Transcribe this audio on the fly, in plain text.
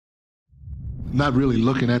not really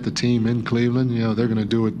looking at the team in Cleveland. You know, they're going to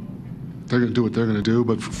do it. They're going to do what they're going to do.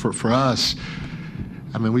 But for us,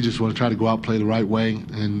 I mean, we just want to try to go out, play the right way,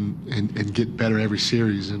 and get better every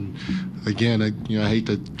series. And again, I hate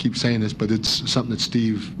to keep saying this, but it's something that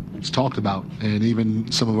Steve has talked about, and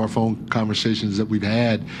even some of our phone conversations that we've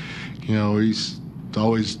had. You know, he's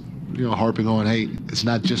always harping on, hey, it's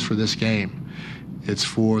not just for this game. It's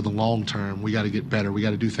for the long term. We got to get better. We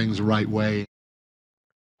got to do things the right way.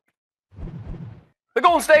 The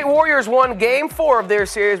Golden State Warriors won Game 4 of their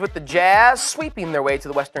series with the Jazz, sweeping their way to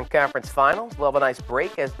the Western Conference Finals. We'll have a nice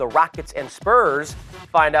break as the Rockets and Spurs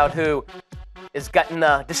find out who has gotten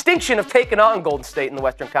the distinction of taking on Golden State in the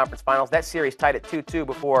Western Conference Finals. That series tied at 2-2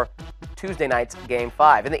 before Tuesday night's Game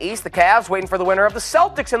 5. In the East, the Cavs waiting for the winner of the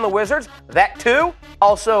Celtics and the Wizards. That, too,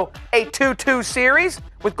 also a 2-2 series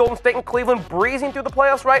with Golden State and Cleveland breezing through the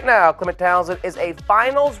playoffs right now. Clement Townsend is a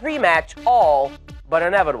finals rematch, all but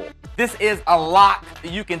inevitable. This is a lock.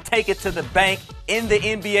 You can take it to the bank. In the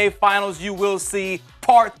NBA Finals, you will see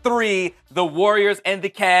Part 3, the Warriors and the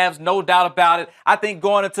Cavs, no doubt about it. I think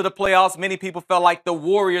going into the playoffs, many people felt like the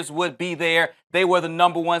Warriors would be there. They were the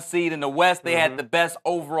 #1 seed in the West. They had the best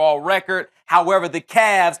overall record. However, the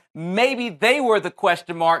Cavs, maybe they were the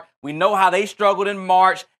question mark. We know how they struggled in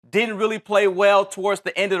March, didn't really play well towards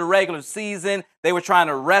the end of the regular season. They were trying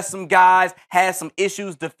to rest some guys, had some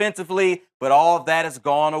issues defensively, but all of that has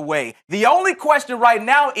gone away. The only question right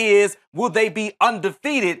now is, will they be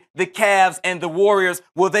undefeated, the Cavs and the Warriors?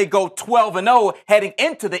 Will they go 12-0 heading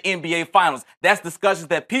into the NBA Finals? That's discussions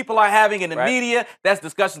that people are having in the media. That's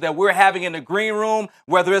discussions that we're having in the green room,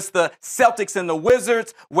 whether it's the Celtics and the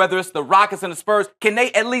Wizards, whether it's the Rockets and the Spurs. Can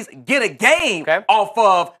they at least get a game off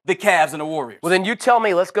of the Cavs and the Warriors? Well, then you tell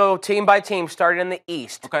me. Let's go team by team, starting in the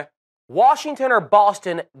East. Okay. Washington or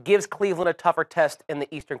Boston gives Cleveland a tougher test in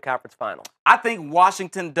the Eastern Conference Finals? I think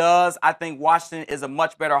Washington does. I think Washington is a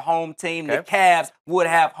much better home team. The Cavs would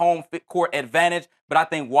have home court advantage, but I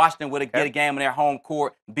think Washington would get a game in their home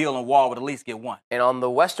court. Beal and Wall would at least get one. And on the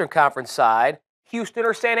Western Conference side, Houston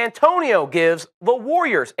or San Antonio gives the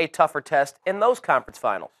Warriors a tougher test in those conference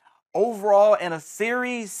finals. Overall, in a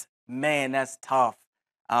series, man, that's tough.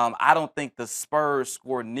 I don't think the Spurs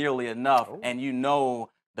scored nearly enough, and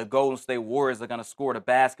the Golden State Warriors are going to score the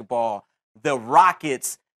basketball. The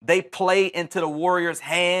Rockets, they play into the Warriors'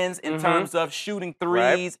 hands in terms of shooting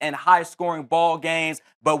threes and high-scoring ball games,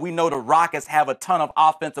 but we know the Rockets have a ton of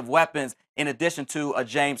offensive weapons in addition to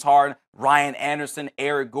James Harden, Ryan Anderson,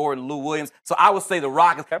 Eric Gordon, Lou Williams. So I would say the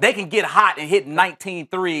Rockets, they can get hot and hit 19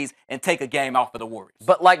 threes and take a game off of the Warriors.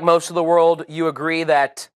 But like most of the world, you agree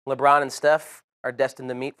that LeBron and Steph are destined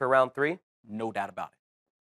to meet for round 3? No doubt about it.